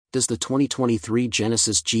Does the 2023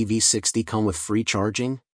 Genesis GV60 come with free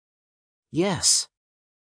charging? Yes.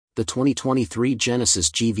 The 2023 Genesis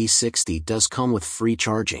GV60 does come with free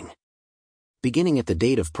charging. Beginning at the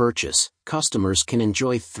date of purchase, customers can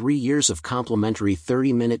enjoy 3 years of complimentary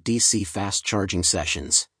 30-minute DC fast charging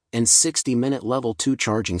sessions and 60-minute Level 2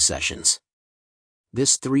 charging sessions.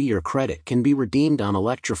 This 3-year credit can be redeemed on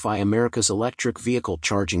Electrify America's electric vehicle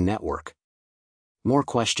charging network. More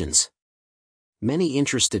questions. Many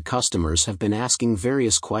interested customers have been asking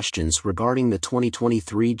various questions regarding the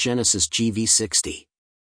 2023 Genesis GV60.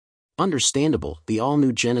 Understandable, the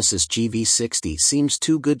all-new Genesis GV60 seems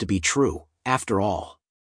too good to be true, after all.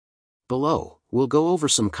 Below, we'll go over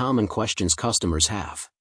some common questions customers have.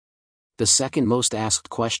 The second most asked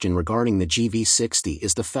question regarding the GV60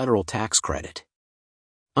 is the federal tax credit.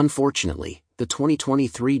 Unfortunately, the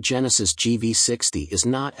 2023 Genesis GV60 is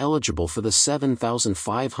not eligible for the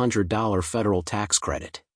 $7,500 federal tax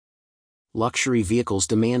credit. Luxury vehicles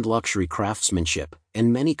demand luxury craftsmanship,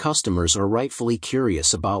 and many customers are rightfully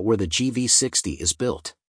curious about where the GV60 is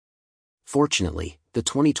built. Fortunately, the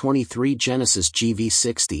 2023 Genesis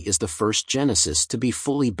GV60 is the first Genesis to be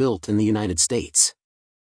fully built in the United States.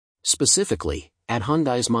 Specifically, at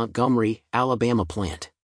Hyundai's Montgomery, Alabama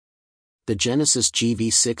plant. The Genesis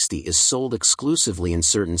GV60 is sold exclusively in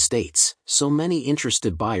certain states, so many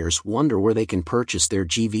interested buyers wonder where they can purchase their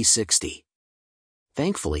GV60.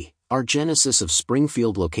 Thankfully, our Genesis of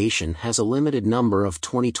Springfield location has a limited number of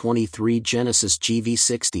 2023 Genesis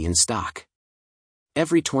GV60 in stock.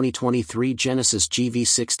 Every 2023 Genesis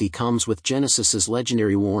GV60 comes with Genesis's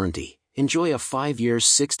legendary warranty. Enjoy a 5 years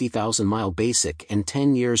 60,000-mile basic and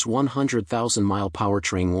 10 years 100,000-mile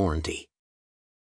powertrain warranty.